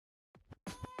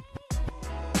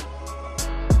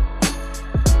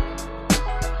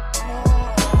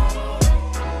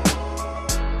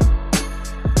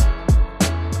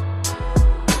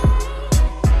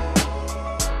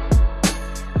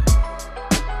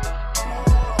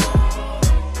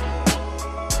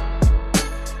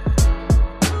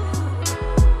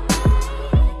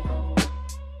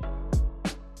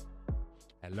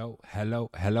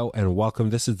hello, and welcome.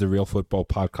 This is the Real Football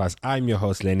Podcast. I'm your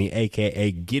host, Lenny, aka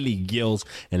Gilly Gills,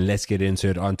 and let's get into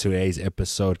it on today's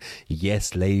episode.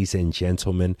 Yes, ladies and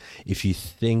gentlemen, if you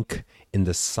think in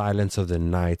the silence of the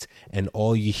night and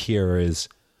all you hear is,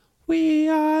 "We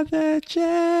are the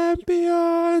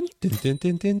champions."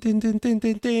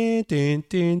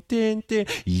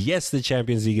 Yes, the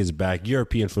Champions League is back.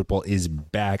 European football is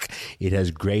back. It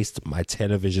has graced my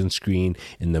television screen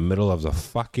in the middle of the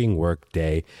fucking work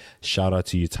day. Shout out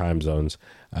to you time zones.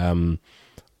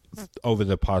 Over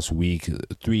the past week,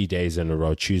 3 days in a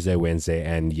row, Tuesday, Wednesday,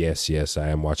 and yes, I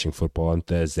am watching football on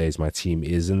Thursdays. My team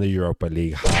is in the Europa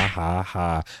League. Ha, ha,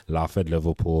 ha. Laugh at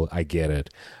Liverpool. I get it.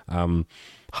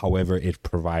 However, it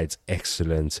provides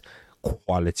excellent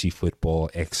quality football,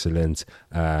 excellent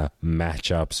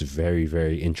matchups, very,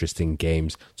 very interesting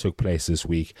games took place this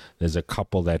week. There's a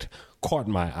couple that caught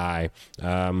my eye.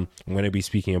 I'm going to be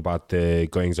speaking about the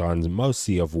goings-on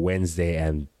mostly of Wednesday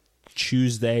and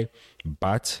Tuesday,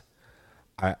 but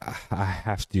I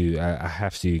have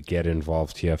to get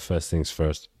involved here. First things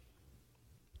first.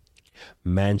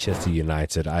 Manchester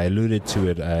United. I alluded to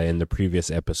it in the previous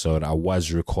episode. I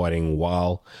was recording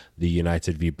while the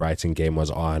United v Brighton game was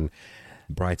on.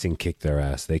 Brighton kicked their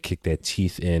ass. They kicked their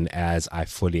teeth in, as I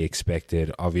fully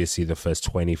expected. Obviously, the first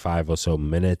 25 or so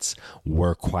minutes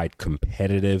were quite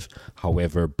competitive.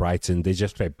 However, Brighton, they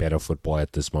just play better football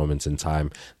at this moment in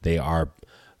time. They are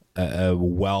a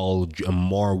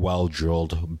more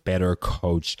well-drilled, better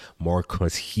coached, more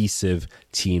cohesive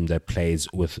team that plays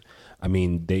with,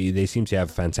 they seem to have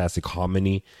fantastic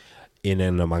harmony in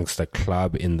and amongst the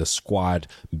club, in the squad.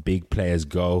 Big players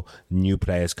go, new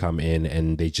players come in,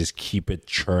 and they just keep it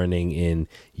churning in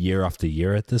year after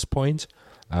year at this point.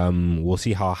 We'll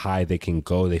see how high they can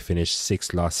go. They finished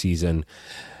 6th last season.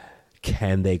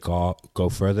 Can they go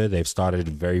further? They've started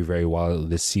very, very well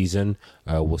this season.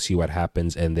 We'll see what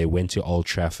happens. And they went to Old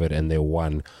Trafford and they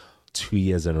won 2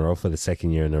 years in a row. For the second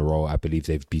year in a row, I believe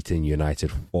they've beaten United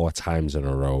 4 times in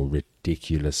a row.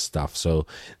 Ridiculous stuff. So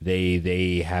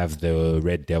they have the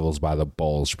Red Devils by the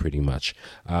balls pretty much.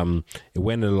 It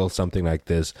went a little something like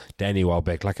this. Danny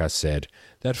Welbeck, like I said,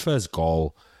 that first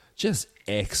goal, just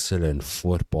excellent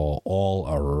football all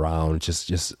around.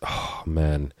 Just oh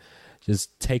man.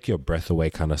 Just take your breath away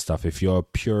kind of stuff. If you're a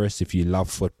purist, if you love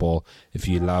football, if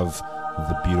you love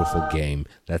the beautiful game,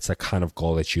 that's the kind of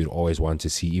goal that you'd always want to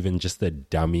see. Even just the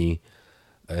dummy,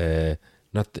 the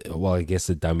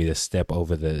step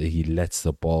over he lets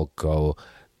the ball go.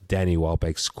 Danny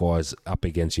Welbeck scores up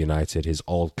against United, his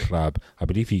old club. I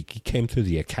believe he came through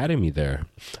the academy there.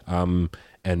 And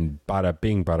bada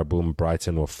bing, bada boom,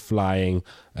 Brighton were flying.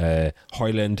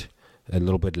 Højlund, a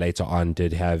little bit later on,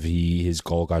 did have his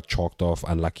goal got chalked off,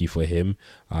 unlucky for him.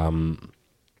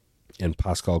 And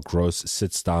Pascal Gross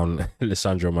sits down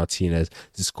Lisandro Martinez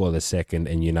to score the second,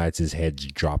 and United's heads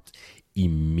dropped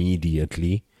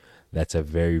immediately. That's a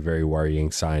very, very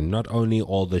worrying sign. Not only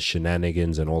all the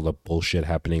shenanigans and all the bullshit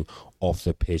happening off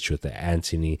the pitch with the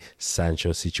Anthony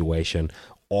Sancho situation,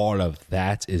 all of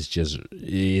that is just,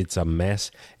 it's a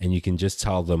mess. And you can just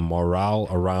tell the morale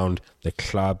around the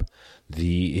club,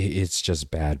 it's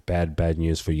just bad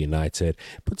news for United.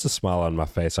 It puts a smile on my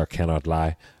face, I cannot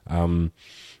lie.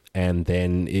 And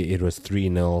then it was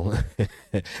 3-0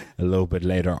 a little bit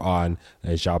later on.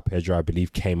 João Pedro, I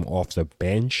believe, came off the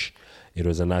bench. It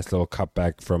was a nice little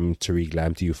cutback from Tariq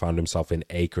Lamptey, who found himself in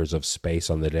acres of space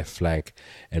on the left flank.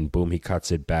 And boom, he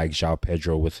cuts it back. João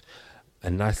Pedro with a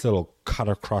nice little cut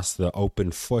across the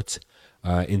open foot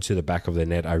into the back of the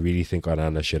net. I really think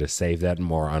Onana should have saved that.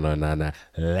 More on Onana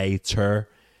later.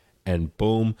 And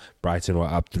boom, Brighton were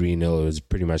up 3-0. It was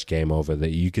pretty much game over.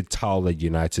 You could tell that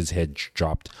United's head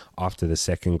dropped after the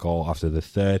second goal. After the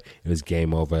third, it was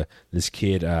game over. This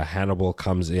kid, Hannibal,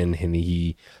 comes in and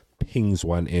he pings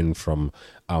one in from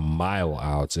a mile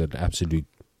out. An absolute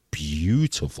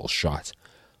beautiful shot.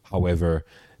 However,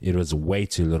 it was way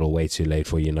too little, way too late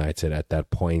for United at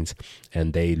that point,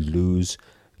 and they lose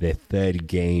their third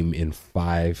game in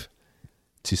 5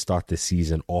 to start the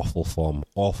season. Awful form,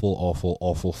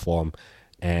 awful form,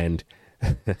 and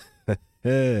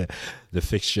the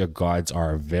fixture gods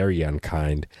are very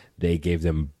unkind. They gave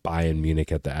them Bayern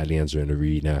Munich at the Allianz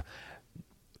Arena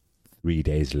 3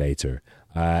 days later,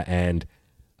 and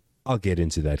I'll get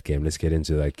into that game. Let's get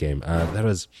into that game.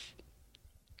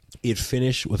 It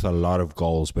finished with a lot of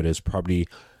goals, but it's probably,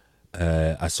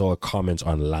 I saw a comment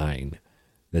online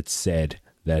that said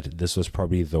that this was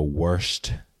probably the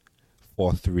worst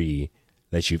 4-3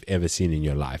 that you've ever seen in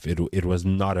your life. It was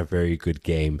not a very good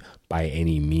game by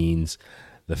any means.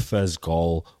 The first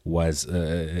goal was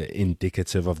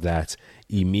indicative of that.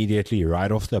 Immediately,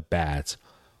 right off the bat,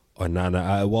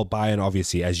 Onana, well, Bayern,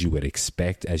 obviously, as you would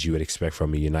expect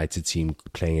from a United team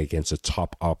playing against a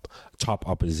top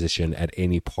opposition at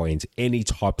any point, any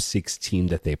top 6 team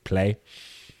that they play.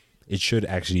 It should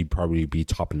actually probably be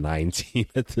top 9 team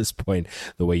at this point,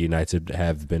 the way United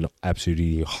have been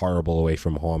absolutely horrible away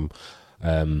from home,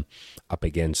 up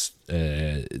against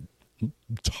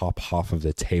top half of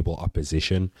the table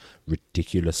opposition.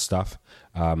 Ridiculous stuff.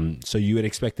 So you would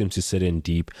expect them to sit in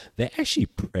deep. They actually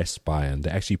pressed Bayern.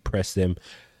 They actually pressed them.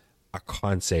 I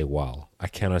cannot say well.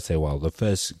 The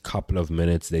first couple of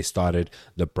minutes, they started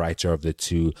the brighter of the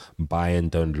two.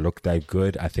 Bayern don't look that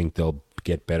good. I think they'll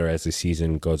get better as the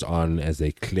season goes on, as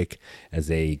they click, as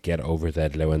they get over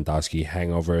that Lewandowski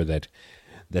hangover that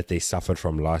they suffered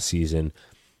from last season.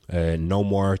 No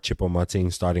more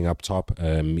Choupo-Moting starting up top.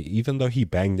 Even though he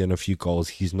banged in a few goals,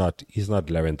 he's not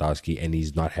Lewandowski, and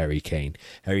he's not Harry Kane.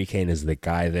 Harry Kane is the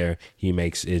guy there. He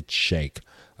makes it shake.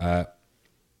 And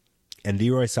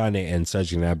Leroy Sané and Serge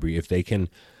Gnabry,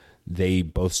 they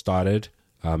both started.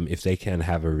 If they can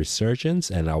have a resurgence,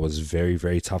 and I was very,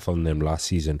 very tough on them last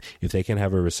season, if they can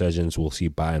have a resurgence, we'll see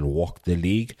Bayern walk the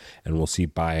league, and we'll see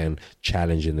Bayern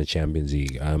challenge in the Champions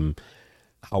League.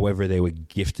 However, they were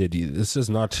gifted. This is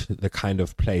not the kind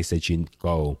of place that you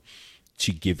go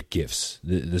to give gifts.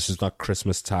 This is not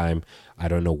Christmas time. I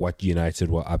don't know what United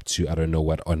were up to. I don't know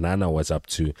what Onana was up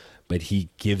to, but he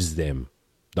gives them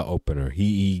the opener.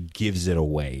 He gives it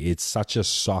away. It's such a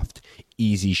soft,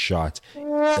 easy shot.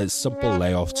 A simple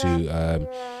layoff to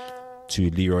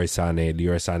Leroy Sané.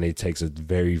 Leroy Sané takes a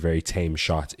very, very tame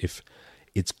shot. If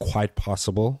it's quite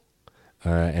possible,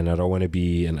 and I don't want to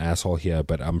be an asshole here,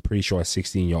 but I'm pretty sure a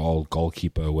 16-year-old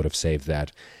goalkeeper would have saved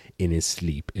that in his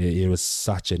sleep. It was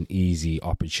such an easy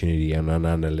opportunity, and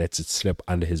Onana lets it slip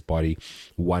under his body.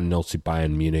 1-0 to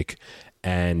Bayern Munich,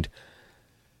 and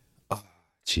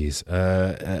jeez.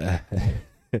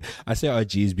 I say oh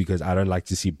geez because I don't like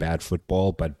to see bad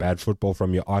football, but bad football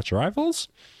from your arch rivals,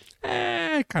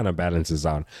 it kind of balances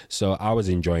out. So I was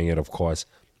enjoying it, of course.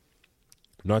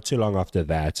 Not too long after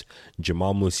that,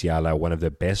 Jamal Musiala, one of the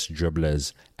best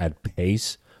dribblers at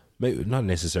pace, not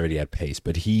necessarily at pace,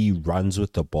 but he runs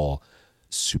with the ball.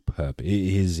 Superb.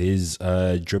 His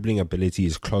dribbling ability,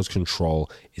 his close control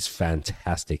is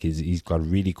fantastic. He's got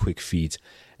really quick feet,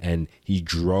 and he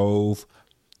drove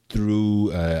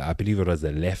through, I believe it was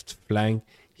the left flank.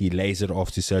 He lays it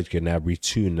off to Serge Gnabry,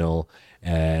 2-0,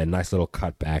 nice little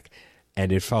cutback,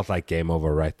 and it felt like game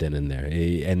over right then and there.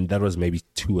 And that was maybe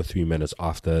 2 or 3 minutes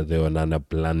after the Onana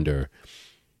blunder.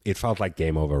 It felt like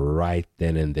game over right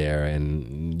then and there,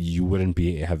 and you wouldn't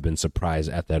have been surprised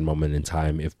at that moment in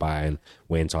time if Bayern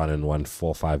went on and won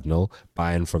 4-5-0.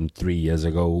 Bayern from 3 years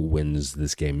ago wins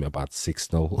this game about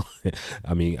 6-0.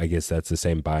 I mean, I guess that's the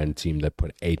same Bayern team that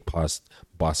put 8 past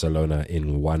Barcelona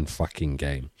in one fucking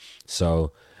game.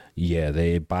 So yeah,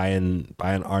 Bayern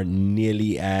aren't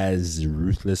nearly as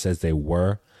ruthless as they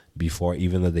were before,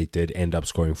 even though they did end up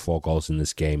scoring 4 goals in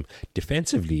this game.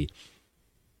 Defensively,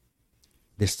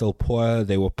 they're still poor.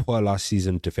 They were poor last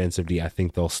season defensively. I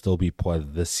think they'll still be poor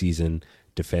this season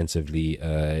defensively.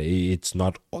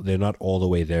 They're not all the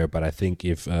way there, but I think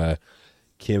if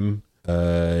Kim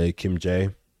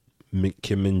Min-jae,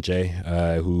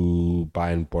 who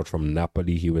Bayern bought from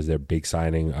Napoli, he was their big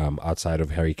signing outside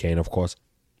of Harry Kane, of course.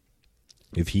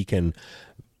 If he can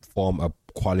form a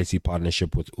quality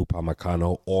partnership with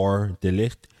Upamecano or De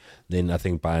Ligt, then I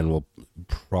think Bayern will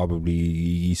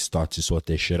probably start to sort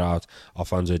their shit out.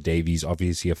 Alphonso Davies,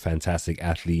 obviously a fantastic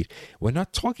athlete. We're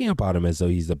not talking about him as though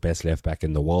he's the best left back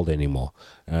in the world anymore.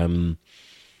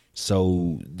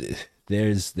 So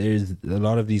there's a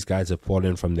lot of these guys have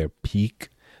fallen from their peak.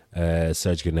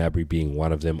 Serge Gnabry being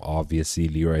one of them, obviously.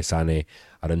 Leroy Sané,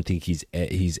 I don't think he's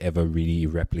ever really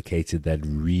replicated that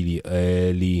really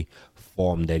early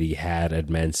form that he had at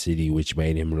Man City, which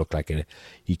made him look like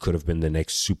he could have been the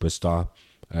next superstar,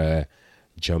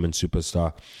 German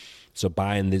superstar. So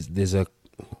Bayern, there's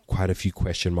quite a few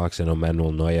question marks, and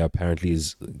Manuel Neuer apparently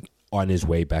is on his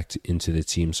way back into the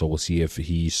team, so we'll see if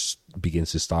he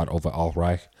begins to start over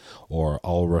Ulrich, or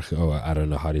I don't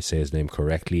know how to say his name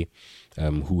correctly,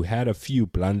 who had a few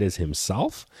blunders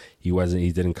himself. He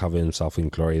didn't cover himself in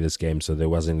glory this game, so there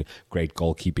wasn't great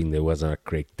goalkeeping, there wasn't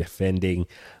great defending.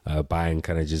 Bayern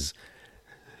kind of just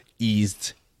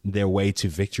eased their way to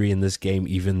victory in this game,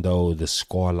 even though the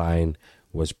scoreline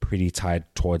was pretty tight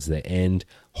towards the end.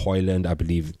 Højlund, I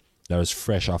believe, that was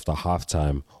fresh after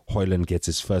halftime. Højlund gets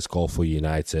his first goal for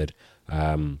United.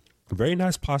 Very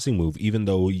nice passing move, even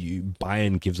though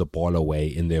Bayern gives the ball away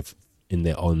in their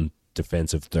own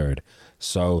defensive third.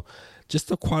 So just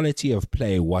the quality of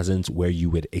play wasn't where you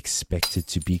would expect it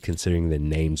to be, considering the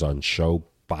names on show.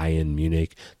 Bayern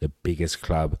Munich, the biggest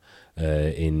club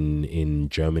in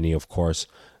Germany, of course,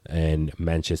 and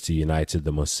Manchester United,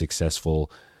 the most successful.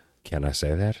 Can I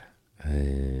say that?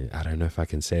 I don't know if I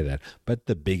can say that, but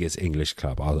the biggest English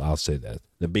club. I'll say that,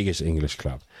 the biggest English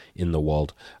club in the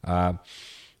world,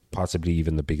 possibly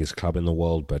even the biggest club in the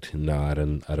world. But no, I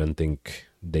don't think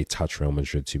they touch Real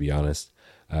Madrid, to be honest.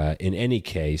 In any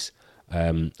case,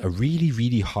 a really,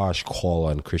 really harsh call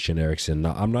on Christian Eriksen.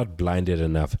 Now, I'm not blinded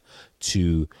enough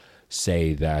to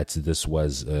say that this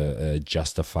was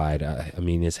justified. I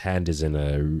mean, his hand is in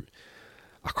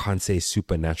I can't say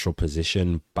supernatural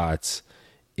position, but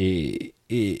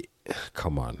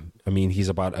come on. I mean, he's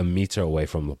about a meter away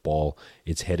from the ball.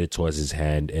 It's headed towards his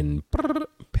hand, and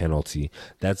penalty.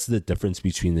 That's the difference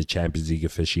between the Champions League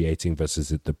officiating versus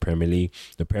the Premier League.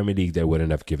 The Premier League, they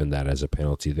wouldn't have given that as a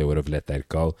penalty. They would have let that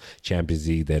go. Champions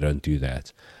League, they don't do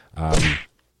that.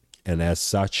 And as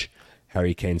such,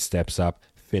 Harry Kane steps up,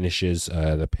 finishes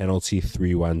the penalty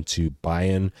 3-1 to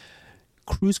Bayern.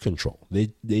 Cruise control.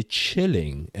 They're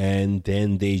chilling, and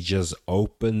then they just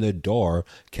open the door.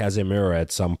 Casemiro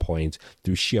at some point,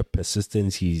 through sheer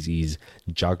persistence, he's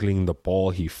juggling the ball.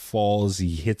 He falls.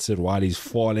 He hits it while he's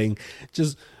falling.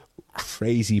 Just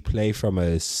crazy play from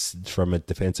a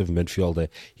defensive midfielder.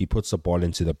 He puts the ball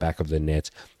into the back of the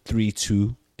net.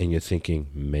 3-2, and you're thinking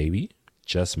maybe,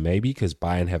 just maybe, because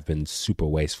Bayern have been super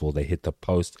wasteful. They hit the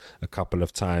post a couple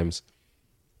of times.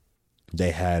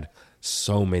 They had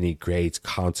so many great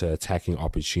counter-attacking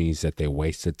opportunities that they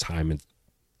wasted time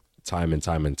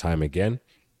again.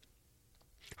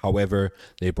 However,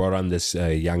 they brought on this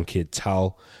young kid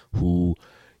Tal, who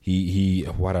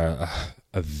what a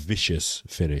vicious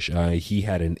finish. He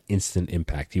had an instant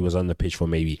impact. He was on the pitch for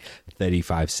maybe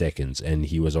 35 seconds, and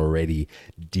he was already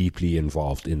deeply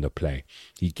involved in the play.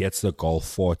 He gets the goal,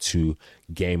 4-2,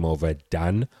 game over,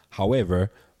 done.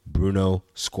 However, Bruno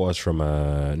scores from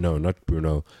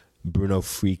Bruno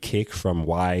free kick from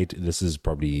wide. This is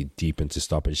probably deep into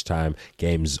stoppage time.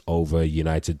 Game's over.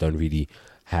 United don't really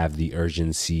have the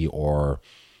urgency or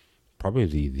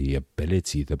probably the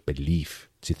ability, the belief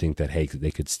to think that, hey, they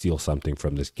could steal something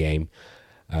from this game.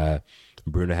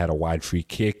 Bruno had a wide free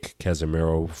kick.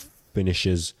 Casemiro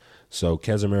finishes. So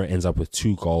Casemiro ends up with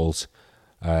 2 goals.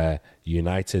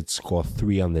 United score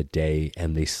 3 on the day,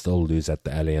 and they still lose at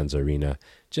the Allianz Arena.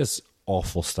 Just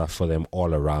awful stuff for them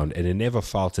all around, and it never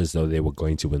felt as though they were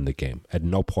going to win the game. At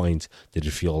no point did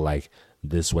it feel like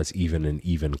this was even an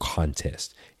even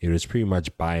contest. It was pretty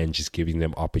much Bayern just giving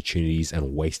them opportunities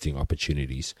and wasting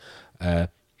opportunities. I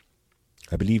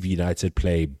believe United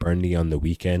play Burnley on the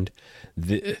weekend.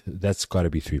 That's got to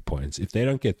be 3 points. If they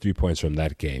don't get 3 points from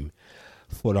that game,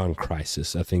 full-on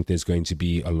crisis. I think there's going to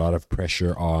be a lot of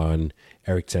pressure on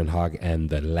Erik ten Hag and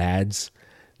the lads.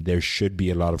 There should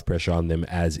be a lot of pressure on them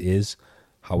as is.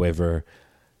 However,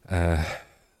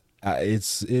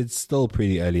 it's still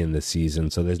pretty early in the season,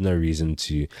 so there's no reason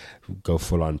to go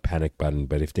full-on panic button.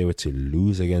 But if they were to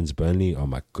lose against Burnley, oh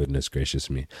my goodness gracious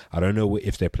me. I don't know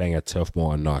if they're playing at Turf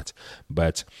Moor or not,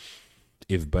 but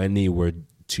if Burnley were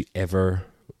to ever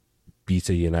beat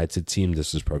a United team,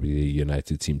 this is probably the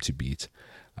United team to beat.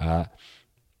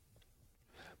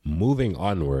 Moving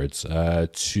onwards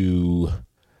to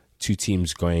two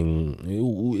teams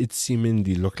going, it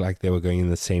seemingly looked like they were going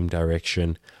in the same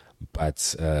direction,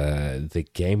 but the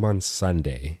game on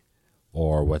Sunday,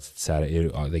 or what's it, Saturday?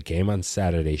 The game on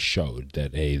Saturday showed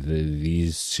that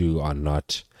these two are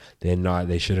not.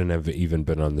 They shouldn't have even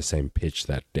been on the same pitch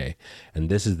that day. And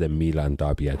this is the Milan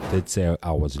derby. I did say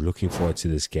I was looking forward to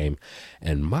this game,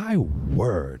 and my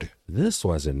word, this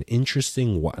was an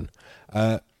interesting one.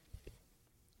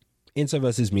 Inter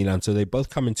versus Milan. So they both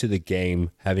come into the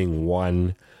game having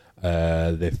won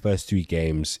their first 3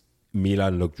 games.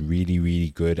 Milan looked really,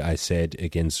 really good. I said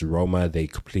against Roma, they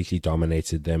completely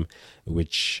dominated them,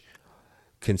 which,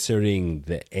 considering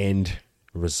the end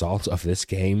result of this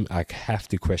game, I have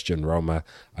to question Roma.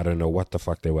 I don't know what the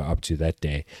fuck they were up to that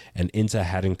day. And Inter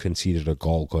hadn't conceded a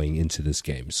goal going into this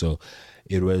game. So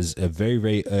it was a very,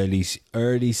 very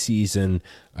early season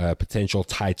potential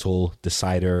title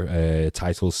decider,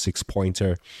 title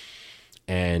 6-pointer.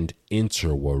 And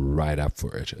Inter were right up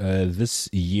for it. This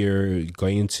year,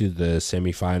 going into the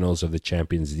semifinals of the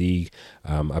Champions League,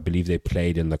 I believe they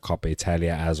played in the Coppa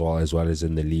Italia as well as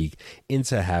in the league.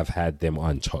 Inter have had them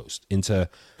on toast. Inter,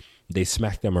 they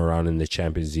smacked them around in the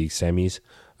Champions League semis.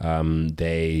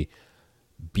 They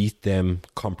beat them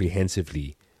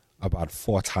comprehensively about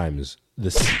 4 times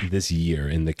this year,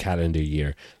 in the calendar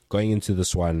year. Going into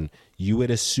this one, you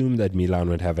would assume that Milan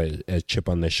would have a chip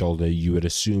on their shoulder. You would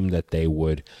assume that they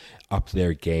would up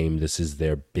their game. This is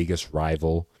their biggest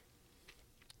rival.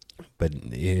 but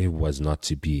it was not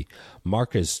to be.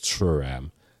 Marcus Thuram,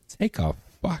 take a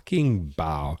fucking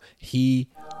bow. He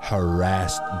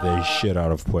harassed the shit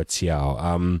out of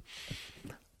Portiao.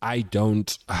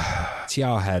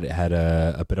 Tiao had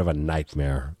a bit of a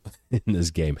nightmare in this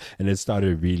game, and it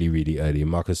started really, really early.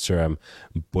 Marcus Thuram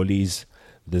bullies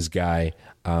this guy.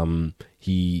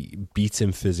 He beats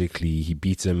him physically. He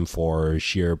beats him for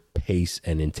sheer pace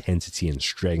and intensity and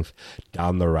strength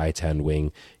down the right-hand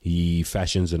wing. He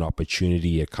fashions an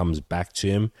opportunity. It comes back to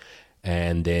him.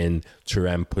 And then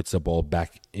Thuram puts the ball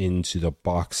back into the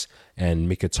box. And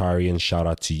Mkhitaryan, shout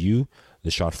out to you.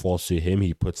 The shot falls to him.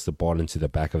 He puts the ball into the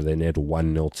back of the net.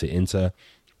 1-0 to Inter.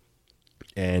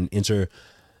 And Inter,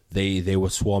 they were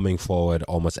swarming forward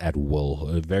almost at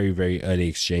will. Very, very early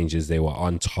exchanges. They were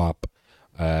on top.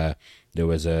 There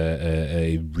was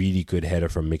a really good header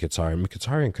from Mkhitaryan.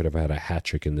 Mkhitaryan could have had a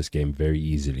hat-trick in this game very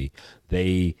easily.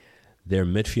 Their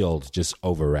midfield just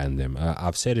overran them.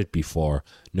 I've said it before.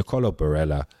 Nicolo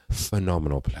Barella,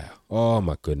 phenomenal player. Oh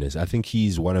my goodness. I think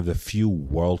he's one of the few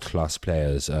world-class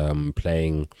players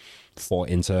playing for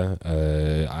Inter.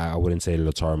 I wouldn't say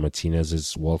Lautaro Martinez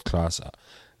is world-class,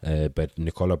 but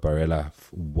Nicolo Barella,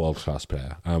 world-class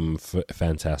player.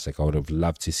 Fantastic. I would have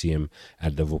loved to see him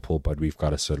at Liverpool, but we've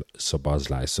got a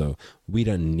Szoboszlai, so we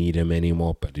don't need him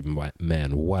anymore. But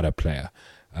man, what a player.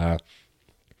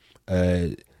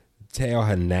 Theo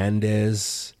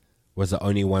Hernandez was the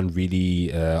only one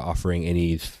really offering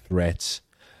any threat,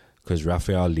 because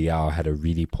Rafael Leao had a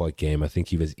really poor game. I think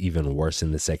he was even worse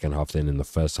in the second half than in the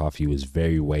first half. He was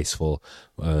very wasteful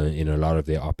in a lot of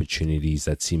their opportunities.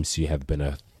 That seems to have been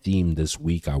a theme this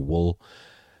week. I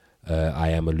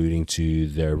am alluding to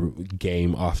their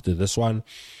game after this one,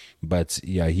 but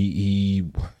yeah, he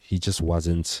just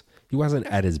wasn't. He wasn't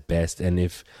at his best, and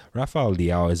if Rafael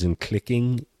Leao isn't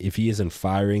clicking, if he isn't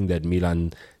firing, that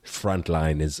Milan front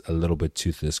line is a little bit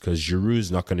toothless, because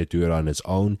Giroud's not going to do it on his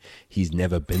own. He's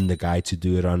never been the guy to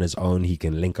do it on his own. He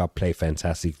can link up play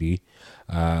fantastically,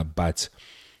 but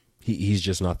he's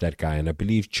just not that guy. And I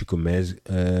believe Pulisic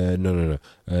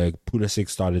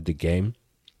started the game,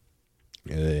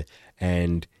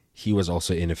 and he was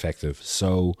also ineffective.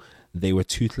 So they were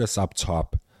toothless up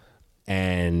top,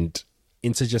 and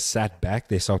Inter just sat back,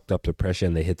 they soaked up the pressure,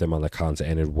 and they hit them on the counter,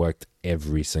 and it worked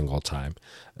every single time.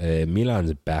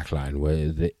 Milan's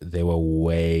backline, they were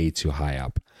way too high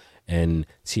up, and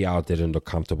Thiago didn't look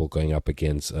comfortable going up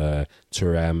against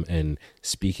Thuram. And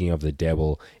speaking of the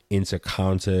devil, Inter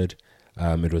countered.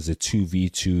 It was a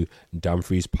 2v2.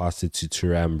 Dumfries passed it to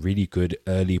Thuram. Really good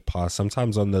early pass.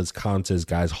 Sometimes on those counters,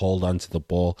 guys hold on to the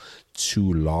ball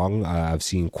too long. I've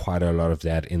seen quite a lot of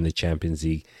that in the Champions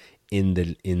League, in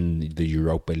the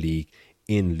Europa League,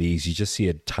 in leagues. You just see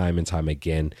it time and time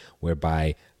again,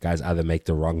 whereby guys either make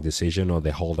the wrong decision or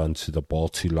they hold on to the ball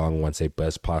too long. Once they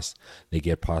burst past, they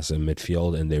get past the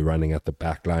midfield and they're running at the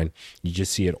back line. You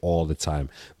just see it all the time.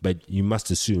 But you must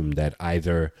assume that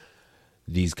either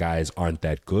these guys aren't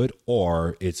that good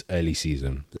or it's early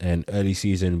season. And early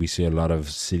season, we see a lot of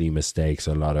silly mistakes,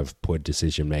 a lot of poor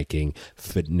decision making,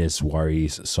 fitness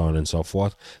worries, so on and so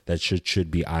forth, that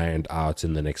should be ironed out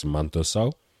in the next month or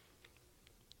so.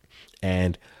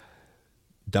 And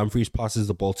Dumfries passes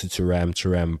the ball to Thuram.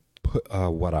 Thuram,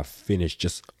 what a finish,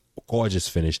 just gorgeous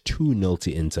finish, 2-0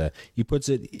 to Inter. He puts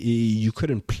it, you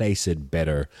couldn't place it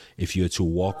better. If you were to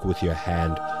walk with your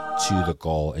hand to the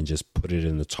goal and just put it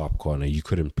in the top corner, you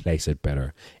couldn't place it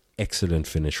better. Excellent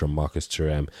finish from Marcus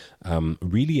Thuram,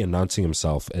 really announcing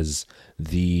himself as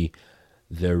the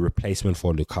replacement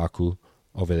for Lukaku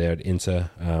over there at Inter.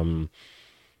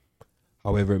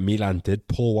 However, Milan did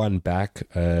pull one back,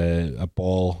 a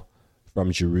ball from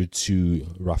Giroud to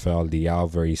Rafael Leao.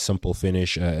 Very simple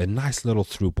finish, a nice little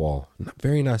through ball,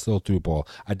 very nice little through ball.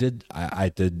 I did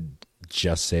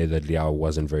just say that Leao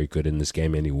wasn't very good in this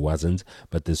game, and he wasn't,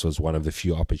 but this was one of the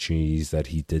few opportunities that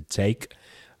he did take.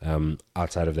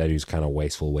 Outside of that, he was kind of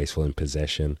wasteful in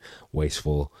possession,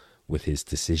 wasteful with his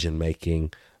decision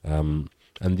making,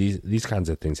 and these kinds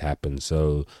of things happen.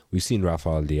 So we've seen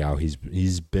Rafael Leao.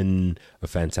 He's been a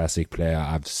fantastic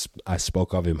player. I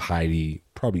spoke of him highly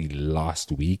probably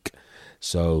last week.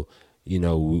 So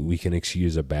we can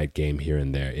excuse a bad game here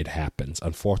and there. It happens.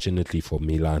 Unfortunately for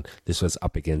Milan, this was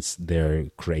up against their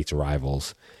great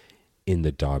rivals in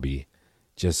the derby.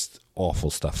 Just awful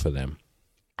stuff for them.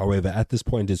 However, at this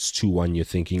point, it's 2-1. You're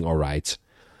thinking, all right,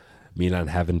 Milan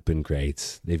haven't been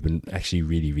great. They've been actually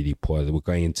really, really poor. We're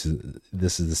going into,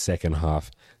 this is the second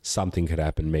half. Something could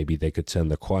happen. Maybe they could turn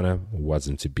the corner.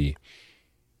 Wasn't to be.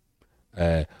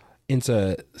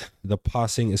 Into the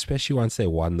passing, especially once they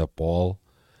won the ball,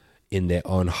 in their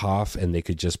own half, and they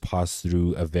could just pass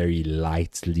through a very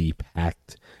lightly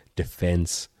packed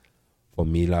defense for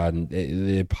Milan.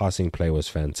 The passing play was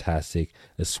fantastic.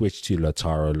 A switch to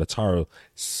Lautaro. Lautaro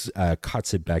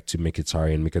cuts it back to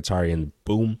Mkhitaryan. Mkhitaryan,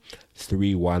 boom,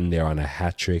 3-1 there on a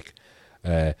hat trick.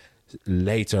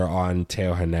 Later on,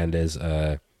 Theo Hernandez,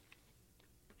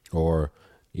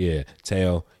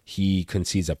 Theo, he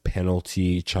concedes a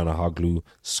penalty. Chanahoglu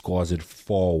scores it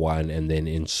 4-1, and then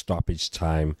in stoppage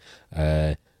time,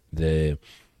 the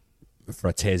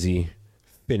Fratesi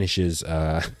finishes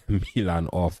Milan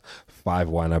off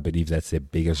 5-1. I believe that's their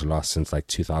biggest loss since like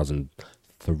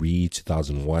 2003,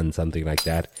 2001, something like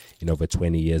that, in over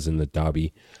 20 years in the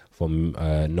derby.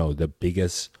 The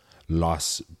biggest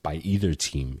loss by either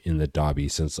team in the derby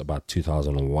since about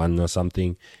 2001 or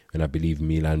something, and I believe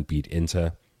Milan beat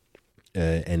Inter.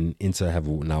 And Inter have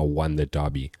now won the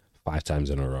derby 5 times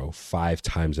in a row. 5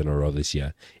 times in a row this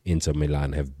year, Inter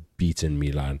Milan have beaten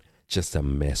Milan. Just a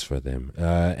mess for them.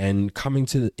 And coming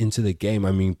into the game,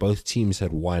 I mean, both teams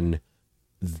had won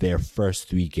their first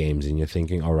 3 games, and you're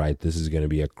thinking, all right, this is going to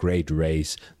be a great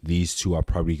race. These two are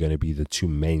probably going to be the 2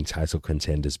 main title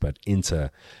contenders, but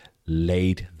Inter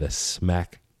laid the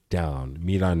smack down.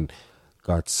 Milan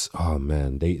got,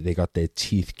 they got their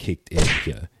teeth kicked in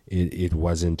here. It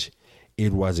wasn't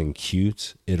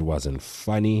cute. It wasn't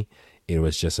funny. It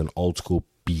was just an old school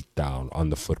beatdown on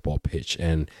the football pitch,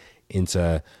 and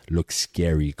Inter looked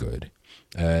scary good.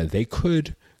 They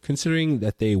could, considering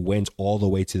that they went all the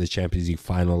way to the Champions League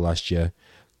final last year,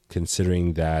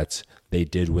 considering that they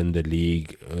did win the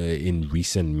league in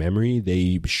recent memory,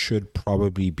 they should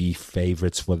probably be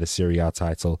favorites for the Serie A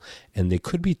title, and they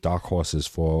could be dark horses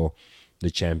for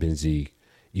the Champions League.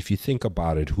 If you think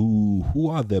about it, who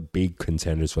are the big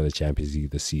contenders for the Champions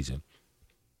League this season?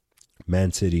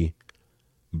 Man City,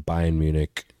 Bayern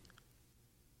Munich,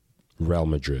 Real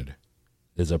Madrid.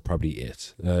 Those are probably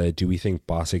it. Do we think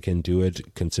Barca can do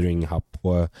it, considering how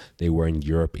poor they were in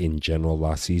Europe in general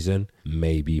last season?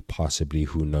 Maybe, possibly,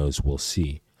 who knows? We'll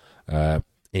see.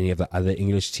 Any of the other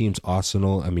English teams,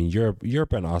 Arsenal, I mean,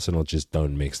 Europe and Arsenal just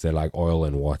don't mix. They're like oil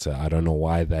and water. I don't know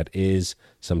why that is.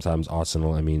 Sometimes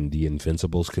Arsenal, I mean, the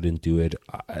Invincibles couldn't do it.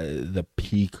 The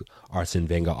peak Arsene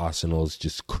Wenger Arsenals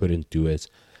just couldn't do it.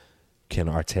 Can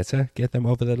Arteta get them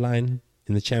over the line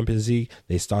in the Champions League?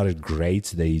 They started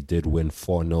great. They did win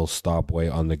 4-0.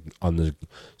 Starboy on the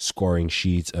scoring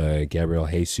sheet. Gabriel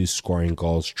Jesus scoring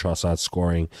goals. Trossard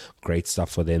scoring. Great stuff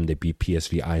for them. They beat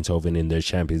PSV Eindhoven in their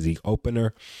Champions League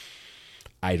opener.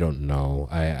 I don't know.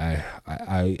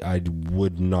 I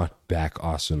would not back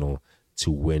Arsenal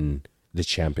to win the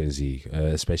Champions League,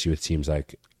 especially with teams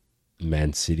like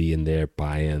Man City in there,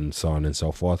 Bayern, so on and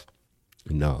so forth.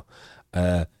 No.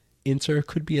 Inter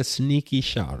could be a sneaky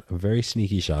shout, a very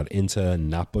sneaky shout. Inter,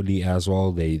 Napoli as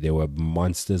well. They were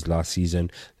monsters last season.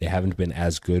 They haven't been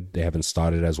as good. They haven't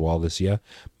started as well this year,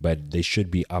 but they should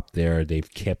be up there.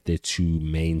 They've kept their 2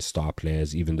 main star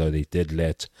players, even though they did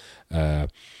let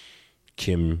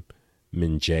Kim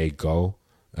Min-jae go.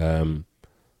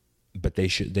 But they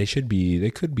could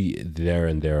be there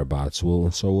and thereabouts.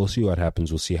 We'll see what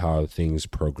happens. We'll see how things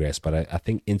progress. But I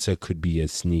think Inter could be a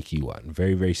sneaky one,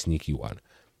 very, very sneaky one.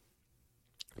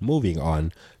 Moving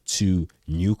on to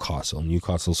Newcastle.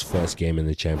 Newcastle's first game in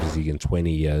the Champions League in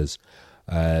 20 years.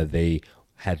 They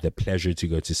had the pleasure to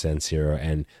go to San Siro,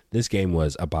 and this game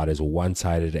was about as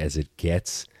one-sided as it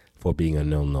gets for being a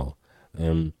 0-0.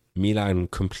 Milan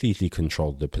completely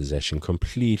controlled the possession,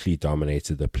 completely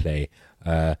dominated the play.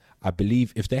 I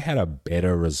believe if they had a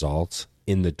better result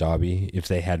in the derby,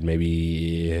 if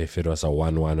it was a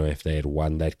 1-1 or if they had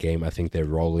won that game, I think they'd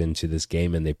roll into this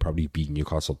game and they probably beat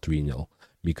Newcastle 3-0.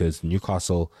 Because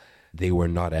Newcastle, they were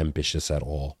not ambitious at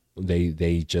all. They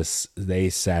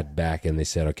sat back and they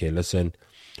said, okay, listen,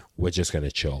 we're just going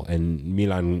to chill. And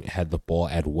Milan had the ball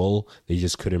at will. They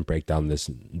just couldn't break down this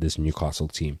Newcastle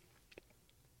team.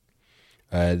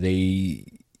 Like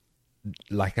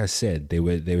I said, they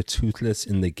were toothless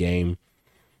in the game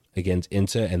against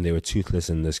Inter, and they were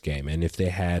toothless in this game. And if they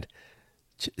had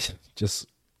just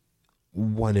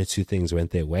 1 or 2 things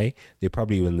went their way, they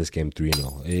probably win this game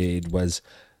 3-0. It was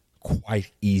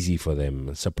quite easy for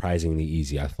them, surprisingly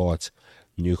easy. I thought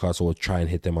Newcastle would try and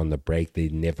hit them on the break. They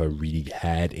never really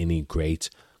had any great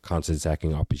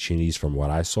counter-attacking opportunities from what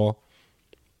I saw.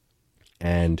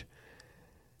 And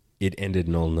it ended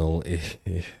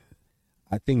 0-0.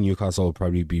 I think Newcastle will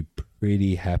probably be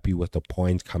pretty happy with the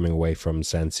point coming away from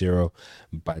San Siro,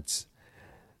 but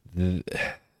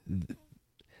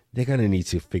they're going to need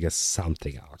to figure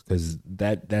something out, because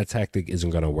that tactic isn't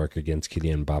going to work against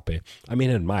Kylian Mbappe. I mean,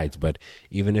 it might, but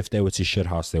even if they were to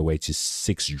shithouse their way to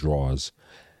 6 draws,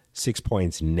 6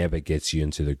 points never gets you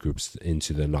into the groups,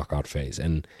 into the knockout phase.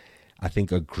 And I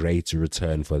think a great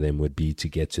return for them would be to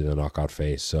get to the knockout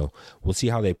phase. So we'll see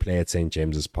how they play at St.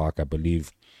 James's Park. I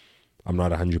believe, I'm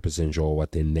not 100% sure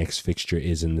what their next fixture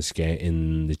is in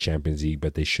the Champions League,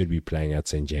 but they should be playing at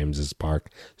St. James's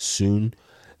Park soon.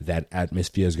 That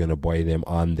atmosphere is going to buoy them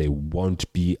on. They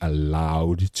won't be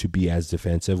allowed to be as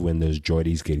defensive when those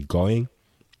Geordies get going.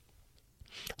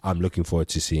 I'm looking forward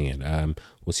to seeing it.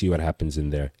 We'll see what happens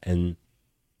in there. And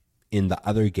in the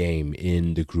other game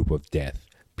in the group of death,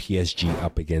 PSG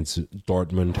up against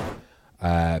Dortmund.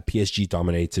 PSG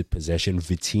dominated possession.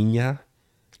 Vitinha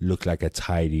looked like a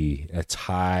tidy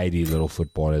little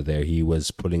footballer there. He was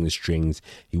pulling the strings.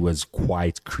 He was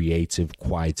quite creative,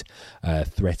 quite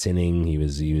threatening. He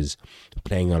was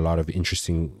playing a lot of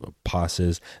interesting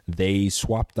passes. They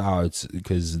swapped out,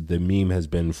 because the meme has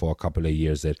been for a couple of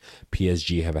years that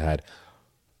PSG have had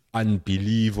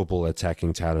unbelievable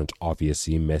attacking talent.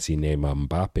 Obviously, Messi, Neymar,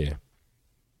 Mbappe.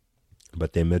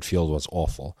 But their midfield was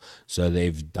awful. So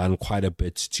they've done quite a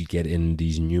bit to get in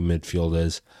these new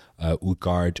midfielders.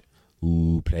 Utgard,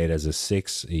 who played as a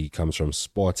 6, he comes from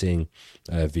Sporting.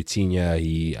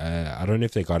 Vitinha, I don't know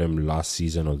if they got him last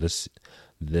season or this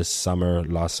summer,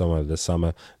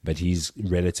 but he's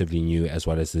relatively new, as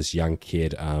well as this young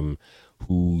kid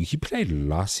who he played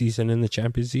last season in the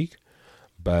Champions League.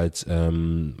 But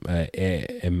Emer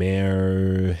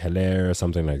Heller or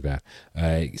something like that,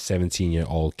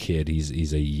 17-year-old kid.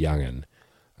 He's a youngin.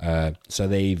 So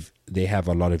they have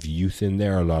a lot of youth in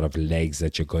there, a lot of legs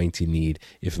that you're going to need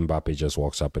if Mbappe just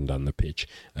walks up and down the pitch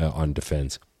on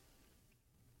defense.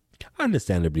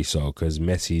 Understandably so, because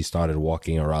Messi started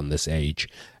walking around this age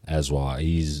as well.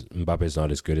 Mbappe's not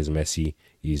as good as Messi.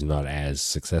 He's not as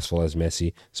successful as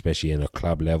Messi, especially in a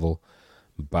club level.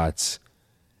 But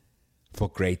for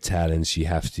great talents, you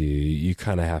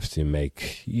kind of have to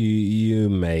make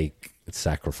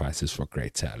sacrifices for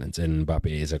great talent, and Mbappe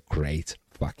is a great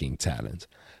fucking talent.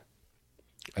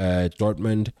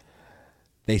 Dortmund,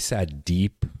 they sat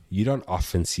deep. You don't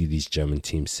often see these German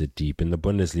teams sit deep. In the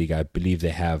Bundesliga, I believe they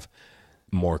have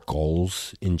more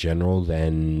goals in general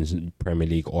than Premier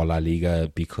League or La Liga,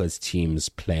 because teams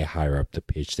play higher up the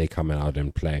pitch. They come out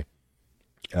and play.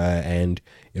 And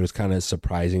it was kind of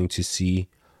surprising to see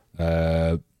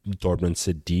Dortmund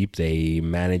sit deep. They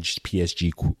managed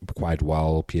PSG quite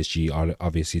well. PSG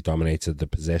obviously dominated the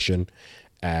possession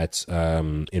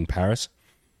in Paris.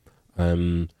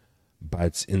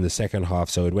 But in the second half,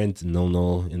 so it went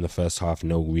 0-0 in the first half,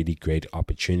 no really great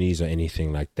opportunities or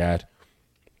anything like that.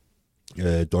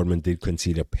 Dortmund did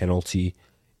concede a penalty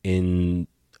early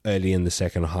in the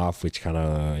second half, which kind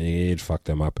of it fucked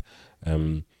them up.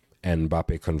 And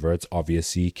Mbappe converts,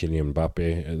 obviously. Kylian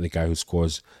Mbappe, the guy who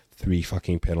scores 3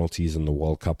 fucking penalties in the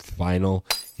World Cup final.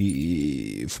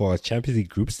 For a Champions League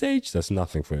group stage, that's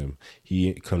nothing for him.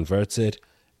 He converts it,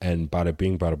 and bada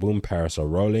bing, bada boom, Paris are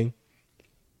rolling.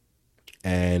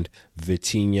 And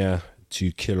Vitinha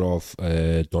to kill off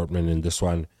Dortmund in this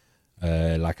one.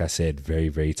 Like I said, very,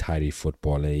 very tidy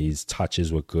footballer. His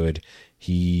touches were good.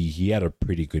 He had a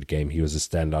pretty good game. He was a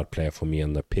standout player for me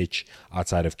on the pitch.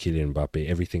 Outside of Kylian Mbappe,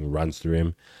 everything runs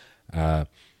through him.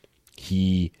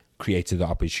 He created the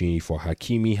opportunity for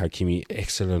Hakimi. Hakimi,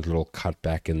 excellent little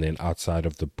cutback, and then outside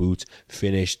of the boot,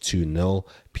 finished 2-0.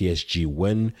 PSG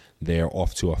win. They're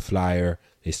off to a flyer.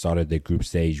 They started their group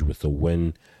stage with a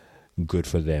win. Good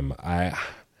for them. I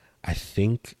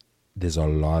think there's a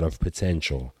lot of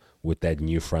potential with that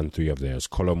new front three of theirs.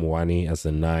 Kolo Muani as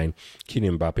the 9,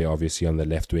 Kylian Mbappe obviously on the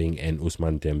left wing, and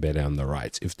Ousmane Dembele on the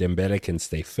right. If Dembele can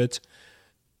stay fit,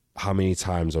 how many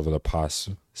times over the past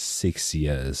 6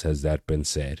 years has that been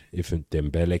said? If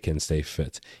Dembele can stay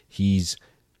fit, he's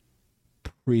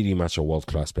pretty much a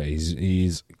world-class player.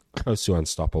 He's close to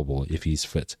unstoppable if he's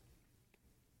fit.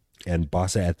 And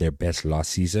Barca at their best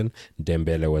last season,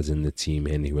 Dembele was in the team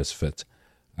and he was fit.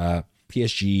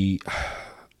 PSG,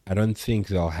 I don't think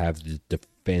they'll have the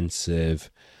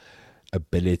defensive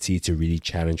ability to really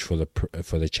challenge for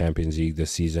the Champions League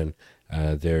this season.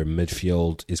 Their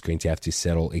midfield is going to have to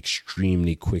settle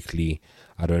extremely quickly.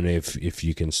 I don't know if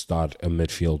you can start a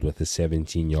midfield with a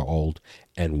 17-year-old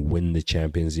and win the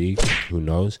Champions League. Who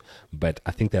knows? But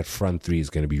I think that front three is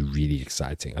going to be really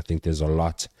exciting. I think there's a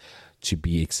lot to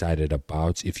be excited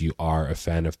about if you are a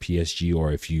fan of PSG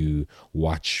or if you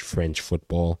watch French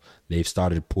football. They've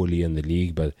started poorly in the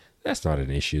league, but that's not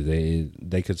an issue.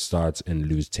 They could start and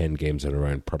lose 10 games in a row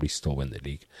and probably still win the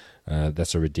league.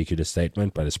 That's a ridiculous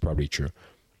statement, but it's probably true.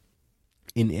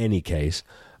 In any case,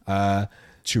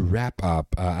 To wrap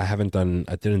up, I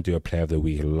didn't do a player of the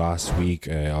week last week.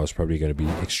 I was probably going to be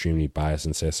extremely biased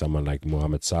and say someone like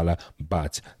Mohamed Salah,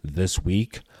 but this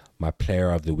week, my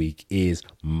player of the week is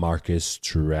Marcus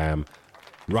Thuram.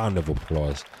 Round of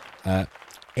applause.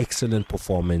 Excellent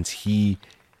performance. He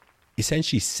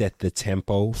essentially set the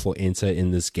tempo for Inter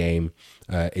in this game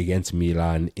against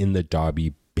Milan in the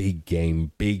derby. Big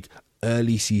game, big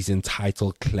early season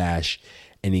title clash,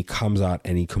 and he comes out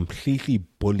and he completely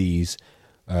bullies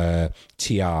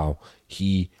Thiaw.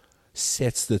 He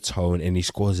sets the tone and he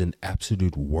scores an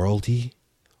absolute worldie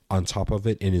on top of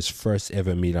it in his first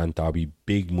ever Milan derby.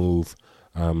 Big move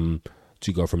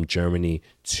to go from Germany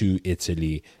to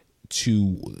Italy,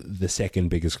 to the second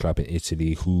biggest club in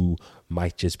Italy, who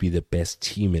might just be the best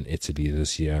team in Italy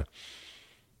this year.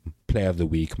 Player of the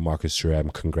week, Marcus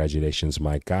Thuram. Congratulations,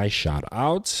 my guy. Shout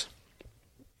out.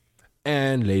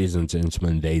 And ladies and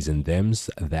gentlemen, theys and thems,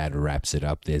 that wraps it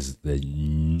up. There's the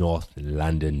North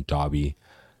London derby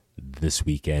this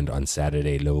weekend on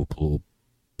Saturday. Liverpool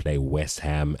play West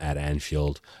Ham at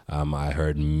Anfield. I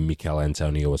heard Mikel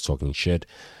Antonio was talking shit.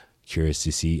 Curious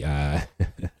to see. I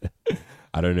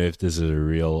don't know if this is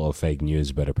real or fake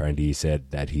news, but apparently he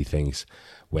said that he thinks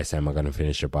West Ham are going to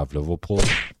finish above Liverpool.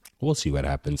 We'll see what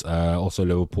happens. Also,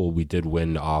 Liverpool, we did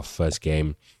win our first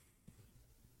game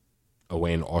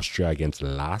away in Austria against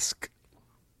Lask.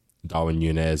 Darwin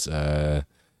Núñez,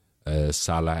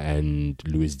 Salah and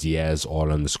Luis Diaz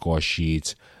all on the score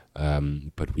sheet.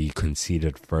 But we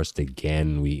conceded first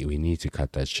again. We need to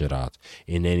cut that shit out.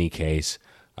 In any case,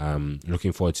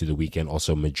 looking forward to the weekend.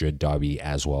 Also, Madrid derby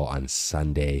as well on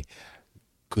Sunday.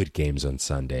 Good games on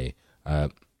Sunday.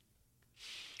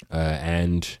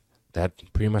 And that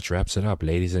pretty much wraps it up.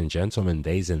 Ladies and gentlemen,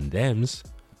 theys and thems,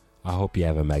 I hope you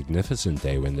have a magnificent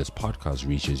day when this podcast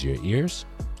reaches your ears,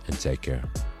 and take care.